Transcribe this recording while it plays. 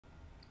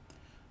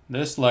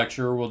This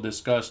lecture will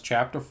discuss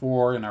Chapter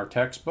 4 in our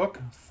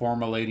textbook,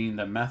 Formulating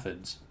the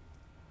Methods.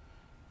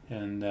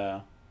 In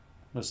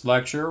this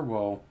lecture,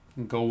 we'll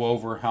go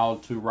over how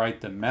to write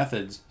the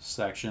methods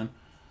section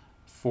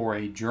for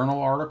a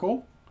journal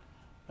article,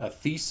 a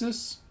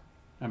thesis,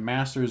 a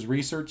master's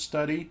research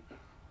study,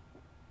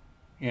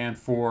 and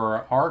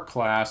for our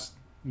class,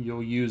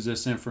 you'll use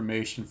this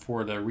information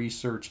for the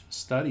research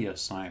study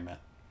assignment.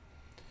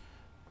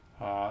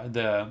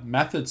 The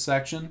methods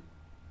section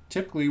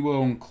typically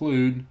will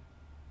include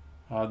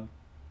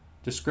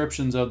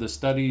descriptions of the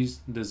study's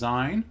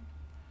design,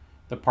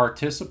 the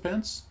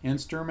participants,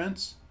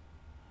 instruments,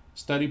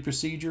 study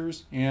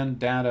procedures, and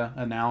data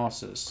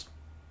analysis.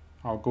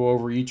 I'll go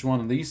over each one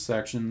of these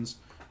sections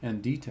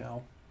in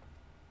detail.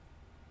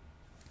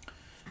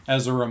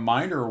 As a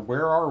reminder,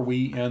 where are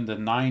we in the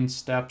 9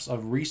 steps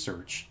of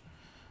research?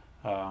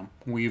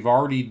 We've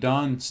already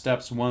done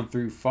steps 1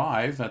 through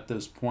 5 at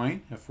this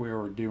point. If we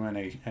were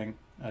doing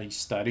a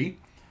study,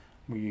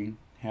 we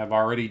have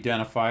already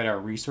identified our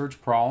research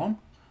problem.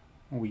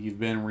 We've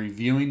been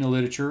reviewing the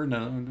literature.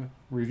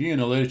 Reviewing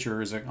the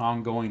literature is an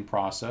ongoing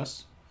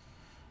process.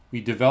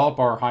 We develop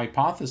our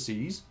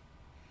hypotheses.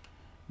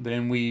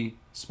 Then we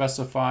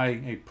specify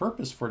a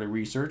purpose for the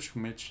research,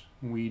 which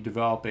we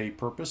develop a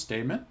purpose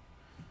statement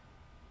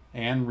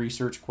and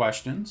research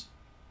questions.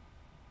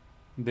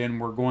 Then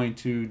we're going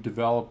to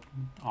develop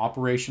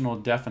operational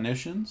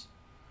definitions,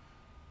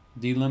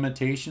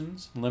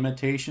 delimitations,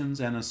 limitations,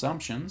 and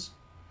assumptions.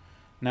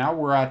 Now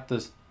we're at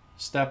the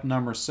step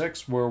number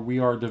 6, where we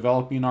are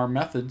developing our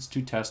methods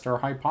to test our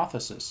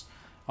hypothesis.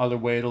 Other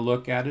way to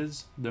look at it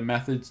is the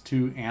methods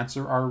to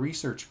answer our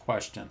research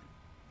question.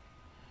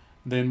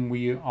 Then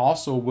we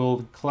also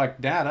will collect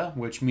data,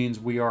 which means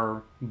we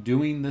are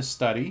doing this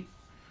study.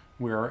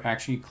 We are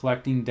actually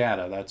collecting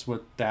data. That's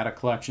what data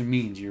collection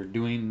means. You're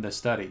doing the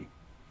study.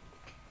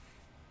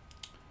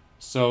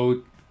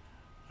 So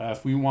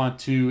if we want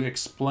to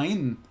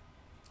explain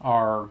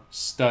our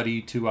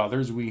study to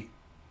others, we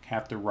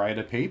have to write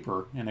a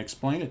paper and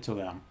explain it to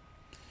them.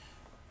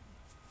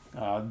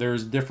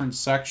 There's different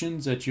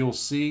sections that you'll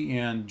see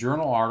in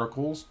journal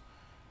articles.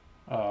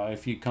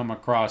 If you come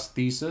across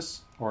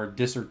thesis or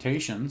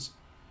dissertations,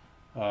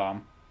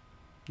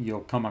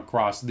 you'll come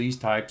across these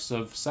types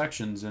of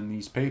sections in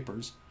these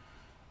papers.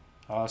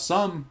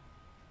 Some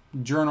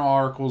journal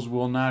articles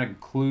will not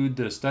include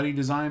the study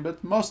design,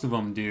 but most of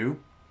them do.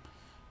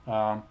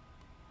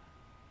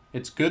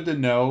 It's good to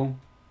know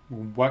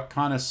what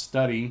kind of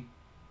study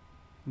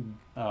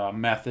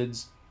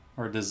methods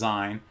or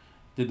design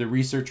did the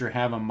researcher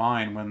have in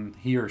mind when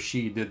he or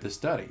she did the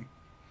study.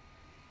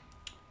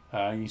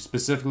 You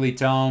specifically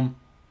tell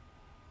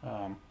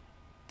them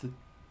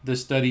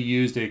this study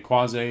used a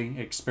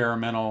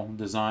quasi-experimental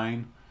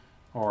design,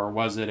 or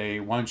was it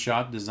a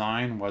one-shot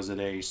design? Was it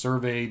a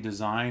survey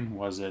design?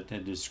 Was it a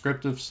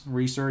descriptive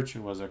research?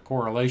 Was it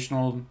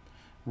correlational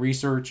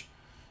research?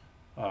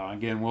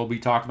 Again, we'll be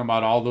talking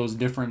about all those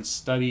different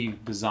study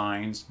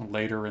designs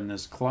later in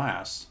this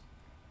class.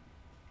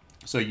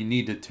 So you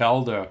need to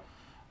tell the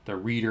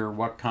reader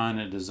what kind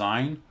of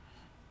design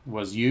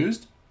was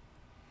used.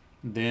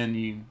 Then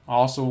you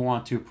also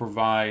want to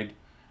provide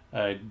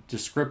a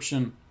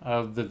description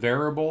of the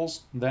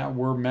variables that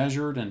were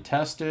measured and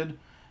tested,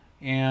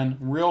 and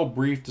real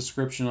brief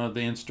description of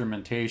the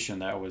instrumentation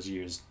that was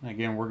used.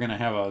 Again, we're going to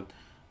have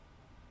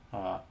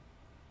a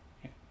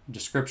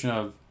description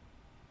of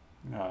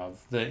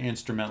the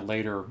instrument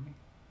later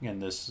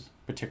in this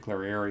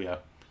particular area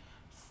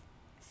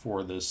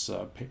for this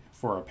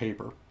for a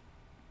paper.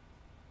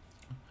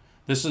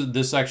 This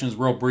section is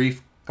real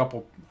brief,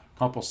 couple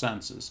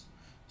sentences.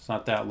 It's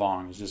not that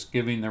long. It's just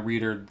giving the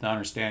reader the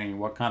understanding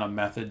what kind of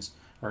methods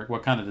or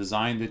what kind of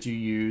design that you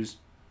use,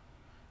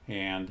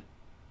 and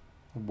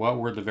what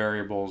were the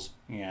variables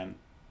and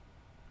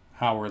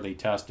how were they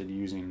tested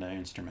using the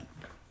instrument.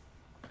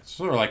 It's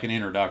sort of like an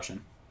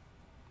introduction.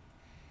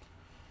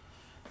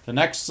 The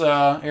next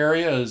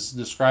area is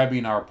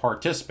describing our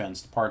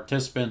participants. The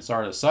participants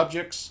are the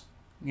subjects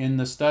in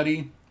the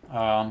study.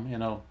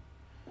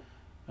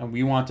 And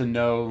we want to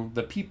know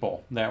the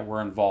people that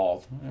were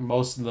involved. And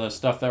most of the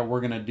stuff that we're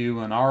going to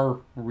do in our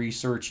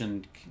research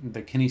in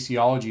the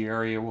kinesiology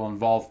area will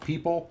involve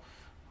people.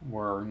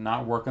 We're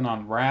not working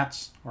on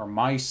rats or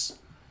mice.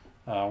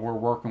 We're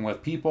working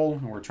with people,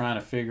 and we're trying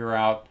to figure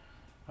out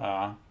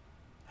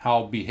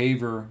how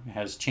behavior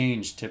has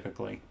changed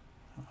typically.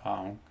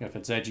 If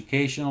it's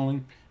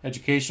educational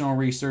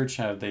research,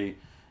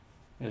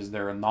 is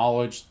there a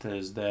knowledge?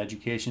 Has the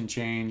education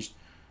changed?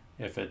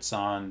 If it's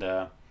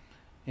on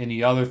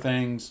any other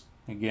things,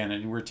 again,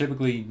 and we're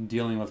typically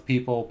dealing with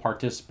people,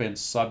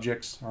 participants,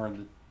 subjects are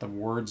the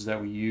words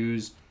that we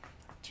use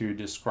to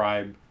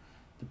describe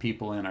the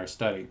people in our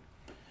study.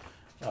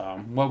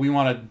 What we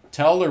want to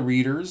tell the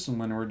readers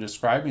when we're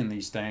describing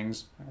these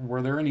things,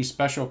 were there any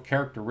special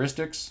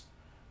characteristics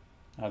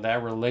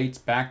that relates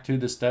back to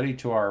the study,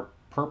 to our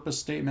purpose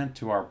statement,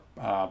 to our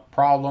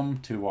problem,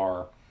 to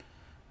our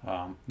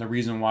the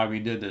reason why we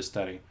did this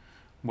study?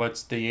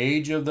 What's the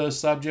age of those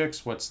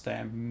subjects? What's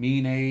the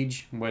mean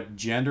age? What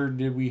gender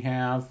did we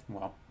have?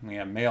 Well, we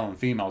have male and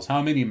females.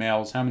 How many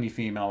males? How many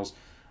females?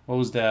 What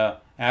was the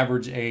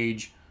average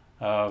age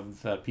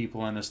of the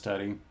people in the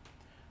study?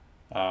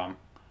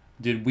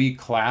 Did we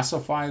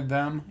classify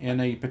them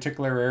in a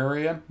particular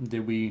area?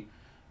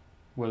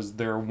 Was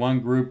there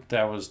one group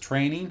that was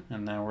training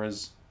and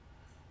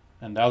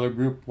the other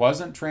group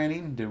wasn't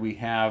training? Did we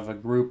have a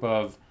group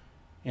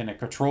in a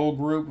control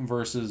group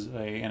versus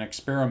an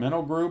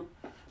experimental group?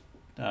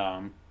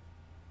 Were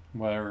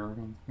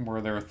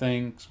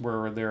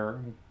there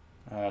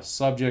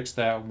subjects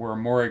that were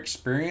more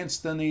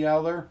experienced than the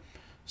other?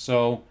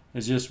 So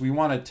it's just we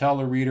want to tell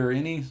the reader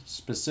any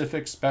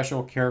specific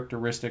special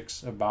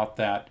characteristics about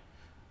that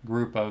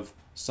group of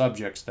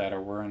subjects that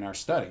were in our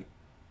study.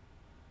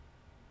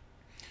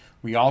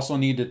 We also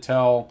need to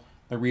tell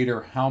the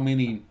reader how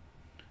many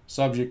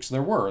subjects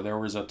there were. There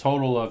was a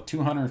total of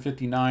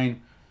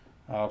 259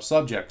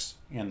 subjects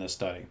in the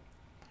study.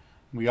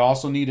 We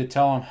also need to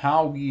tell them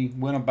how we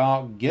went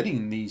about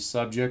getting these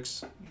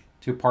subjects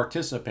to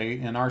participate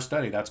in our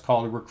study. That's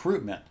called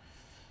recruitment.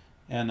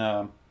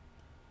 And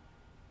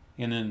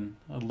in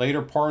a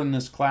later part in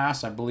this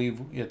class, I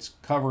believe it's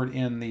covered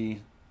in the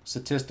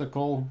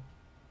statistical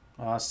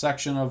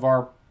section of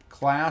our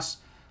class,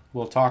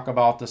 we'll talk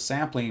about the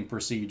sampling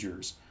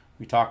procedures.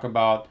 We talk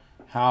about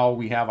how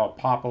we have a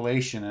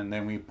population and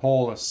then we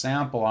pull a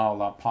sample out of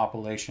that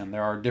population.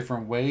 There are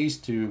different ways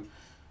to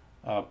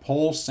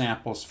pull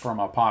samples from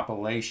a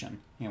population,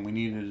 and we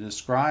need to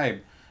describe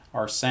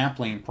our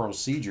sampling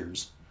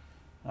procedures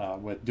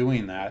with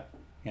doing that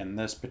in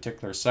this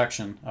particular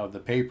section of the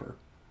paper.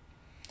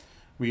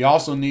 We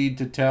also need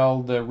to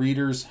tell the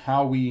readers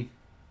how we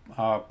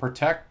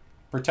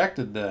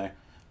protected the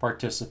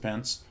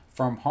participants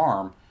from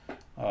harm.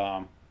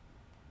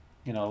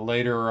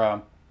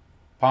 Later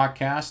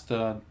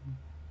podcast,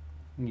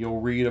 you'll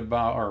read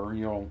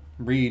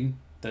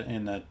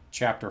in the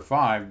chapter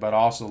 5, but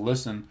also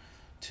listen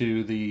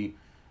to the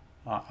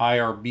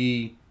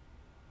IRB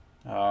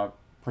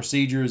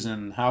procedures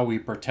and how we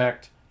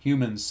protect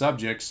human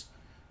subjects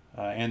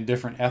and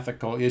different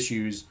ethical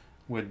issues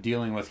with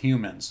dealing with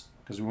humans,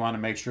 because we want to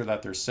make sure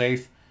that they're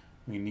safe.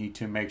 We need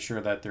to make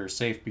sure that they're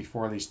safe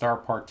before they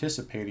start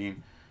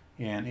participating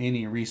in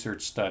any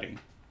research study.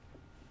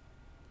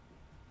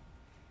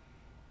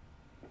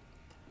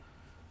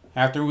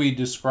 After we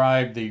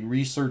describe the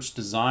research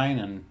design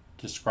and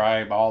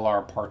describe all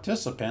our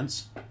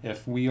participants,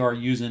 if we are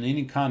using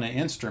any kind of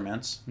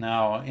instruments,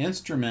 now an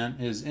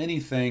instrument is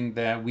anything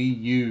that we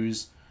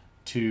use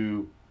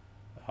to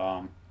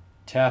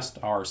test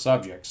our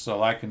subjects.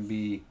 So that can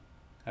be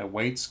a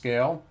weight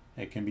scale,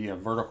 it can be a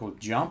vertical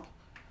jump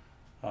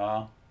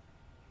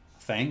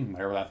thing,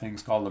 whatever that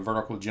thing's called, the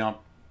vertical jump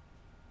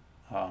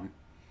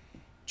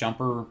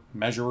jumper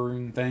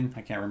measuring thing.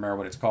 I can't remember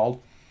what it's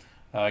called.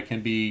 It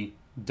can be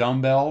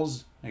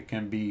dumbbells, it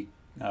can be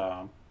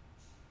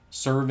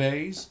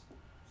surveys,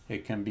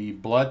 it can be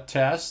blood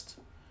tests.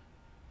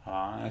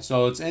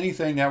 So it's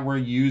anything that we're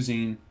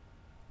using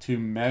to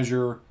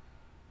measure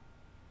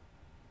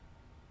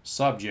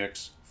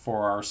subjects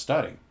for our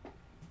study.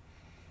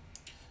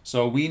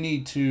 So we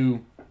need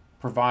to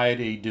provide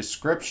a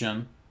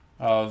description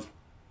of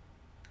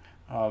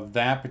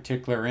that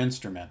particular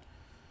instrument.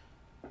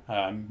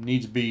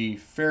 Needs to be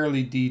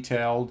fairly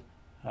detailed.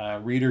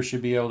 Readers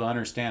should be able to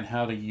understand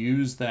how to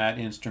use that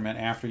instrument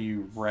after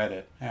you've read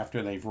it,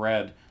 after they've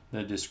read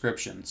the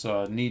description.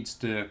 So it needs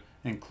to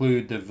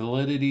include the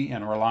validity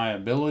and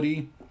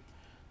reliability.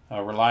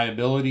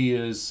 Reliability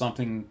is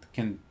something that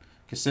can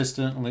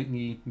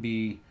consistently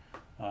be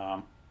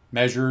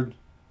measured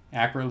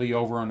accurately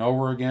over and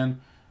over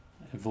again.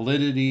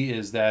 Validity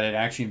is that it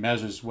actually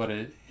measures what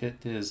it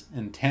is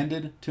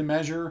intended to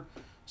measure.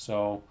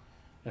 So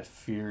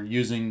if you're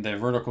using the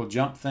vertical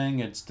jump thing,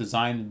 it's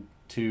designed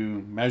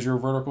to measure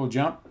vertical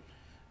jump,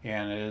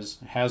 and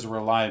has a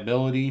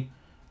reliability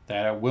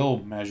that it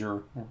will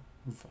measure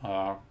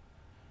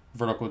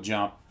vertical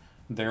jump.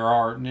 There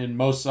are, in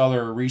most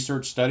other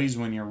research studies,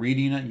 when you're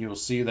reading it, you'll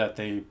see that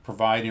they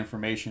provide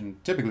information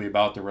typically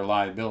about the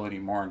reliability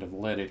more into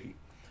validity.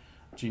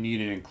 But you need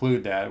to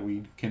include that.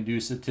 We can do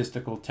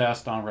statistical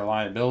tests on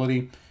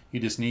reliability. You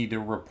just need to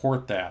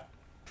report that.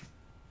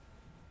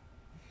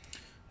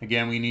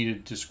 Again, we need to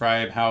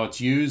describe how it's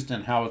used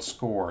and how it's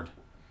scored.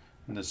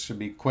 And this should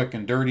be quick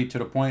and dirty to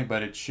the point,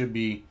 but it should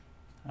be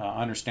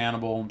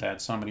understandable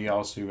that somebody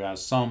else who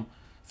has some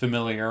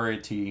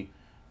familiarity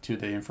to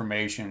the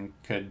information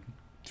could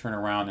turn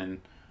around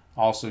and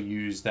also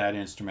use that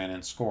instrument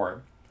and score it.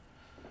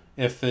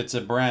 If it's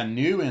a brand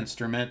new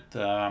instrument,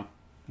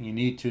 you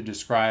need to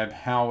describe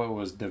how it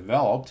was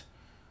developed.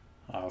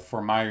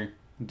 For my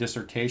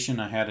dissertation,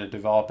 I had to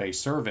develop a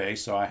survey,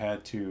 so I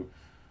had to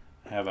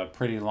have a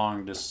pretty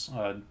long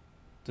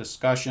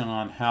discussion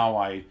on how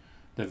I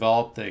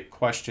developed the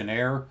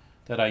questionnaire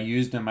that I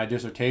used in my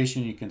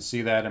dissertation. You can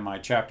see that in my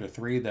chapter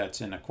 3,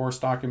 that's in the course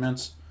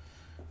documents.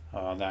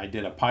 That I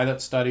did a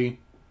pilot study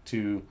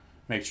to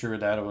make sure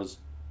that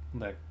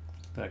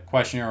the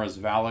questionnaire is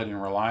valid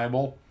and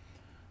reliable,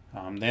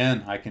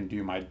 then I can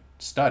do my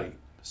study.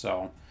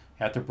 So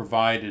you have to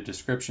provide a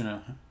description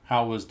of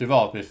how it was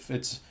developed.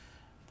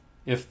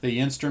 If the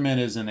instrument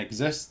is an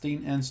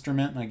existing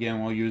instrument,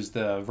 again, we'll use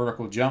the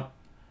vertical jump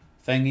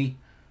thingy.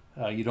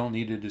 You don't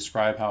need to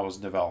describe how it was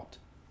developed.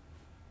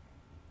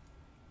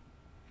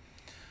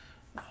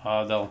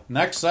 The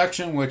next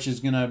section, which is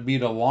going to be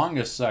the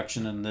longest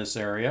section in this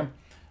area,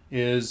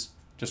 is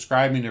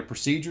describing the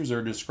procedures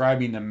or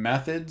describing the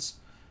methods,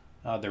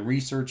 the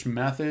research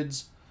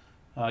methods.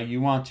 You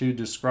want to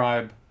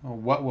describe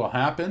what will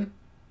happen,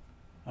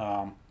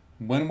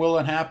 when will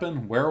it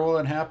happen, where will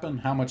it happen,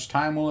 how much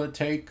time will it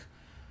take.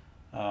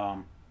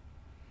 You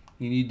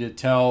need to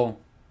tell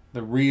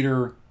the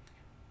reader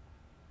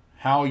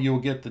how you'll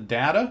get the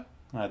data.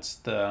 That's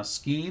the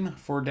scheme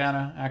for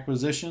data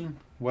acquisition.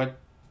 What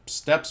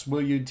steps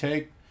will you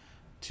take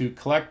to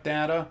collect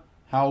data?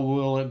 How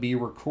will it be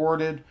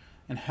recorded?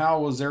 And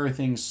how was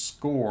everything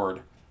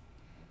scored?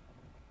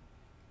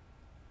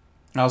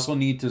 I also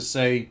need to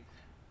say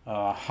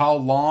how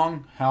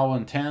long, how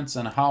intense,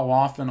 and how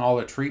often all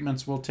the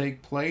treatments will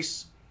take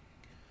place.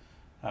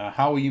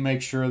 How will you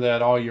make sure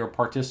that all your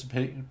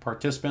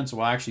participants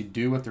will actually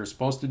do what they're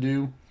supposed to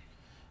do?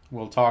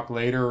 We'll talk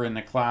later in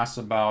the class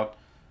about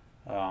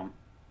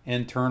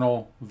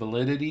internal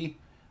validity.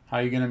 How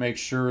are you going to make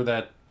sure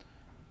that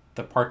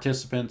the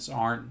participants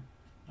aren't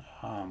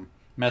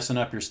messing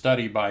up your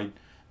study by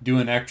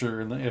doing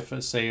extra?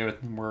 If, say,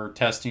 we're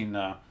testing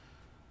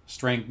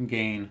strength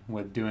gain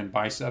with doing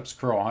biceps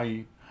curl,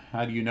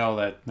 how do you know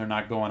that they're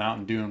not going out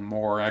and doing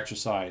more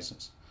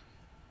exercises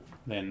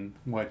than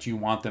what you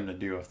want them to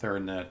do if they're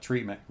in the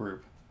treatment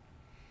group?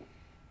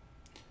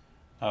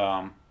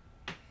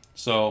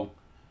 So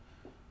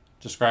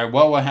describe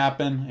what will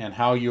happen and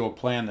how you will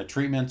plan the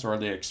treatments or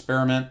the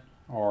experiment,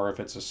 or if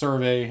it's a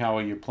survey, how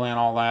will you plan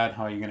all that?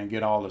 How are you going to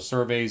get all the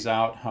surveys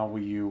out? How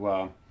will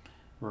you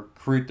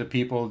recruit the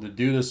people to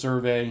do the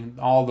survey?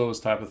 All those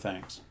type of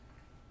things.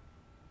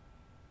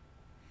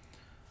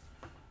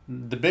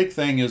 The big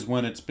thing is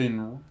when it's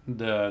been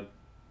the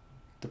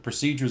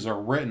procedures are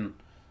written,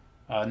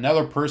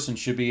 another person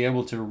should be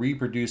able to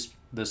reproduce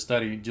the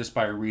study just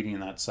by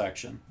reading that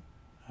section.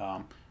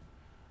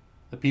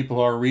 The people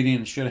who are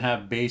reading should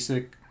have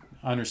basic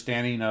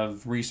understanding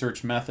of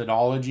research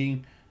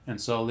methodology,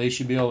 and so they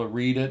should be able to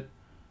read it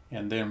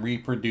and then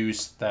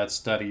reproduce that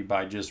study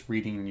by just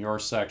reading your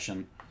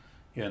section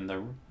in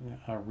the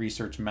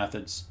research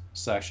methods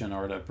section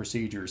or the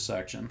procedures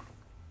section.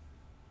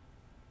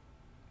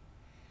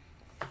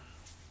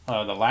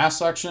 The last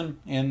section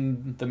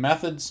in the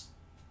methods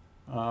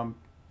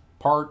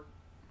part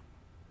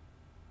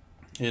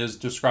is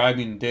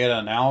describing data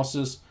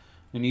analysis.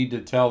 You need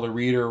to tell the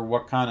reader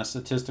what kind of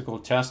statistical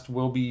test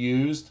will be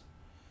used,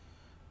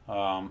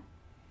 what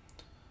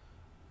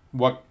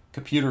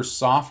computer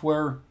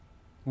software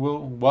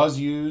was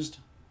used,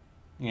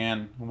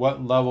 and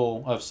what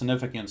level of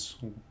significance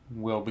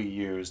will be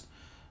used.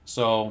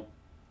 So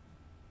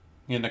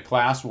in the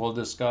class we'll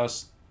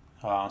discuss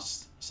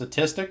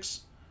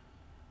statistics,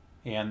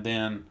 and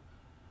then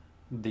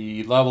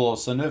the level of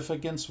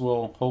significance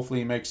will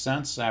hopefully make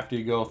sense after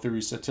you go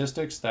through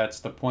statistics. That's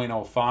the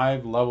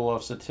 0.05 level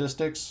of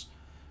statistics.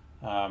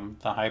 The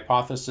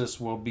hypothesis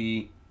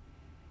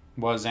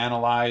was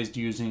analyzed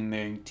using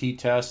the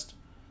t-test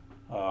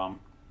or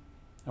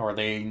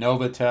the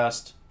ANOVA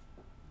test.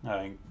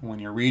 When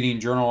you're reading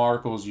journal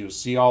articles, you'll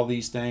see all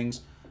these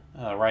things.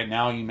 Right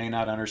now you may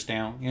not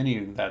understand any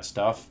of that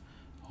stuff.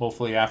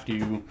 Hopefully after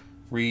you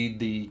read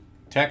the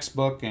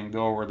textbook and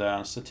go over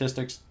the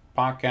statistics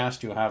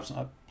podcast, you'll have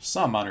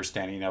some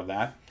understanding of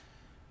that.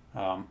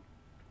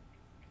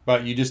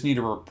 But you just need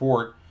to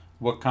report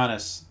what kind of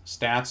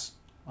stats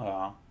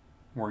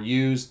were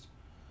used.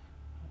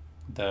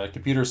 The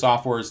computer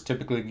software is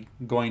typically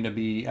going to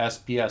be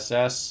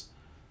SPSS,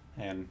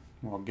 and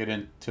we'll get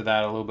into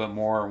that a little bit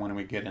more when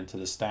we get into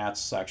the stats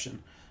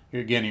section.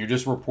 Again, you're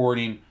just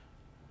reporting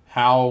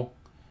how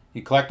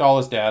you collect all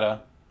this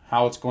data,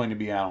 how it's going to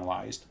be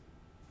analyzed.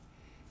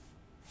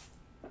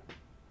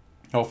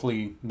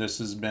 Hopefully this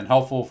has been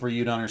helpful for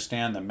you to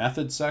understand the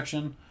methods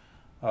section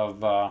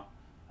of a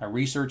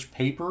research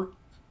paper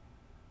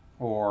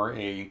or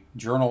a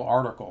journal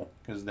article,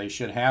 because they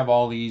should have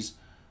all these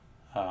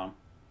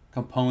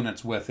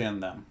components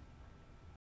within them.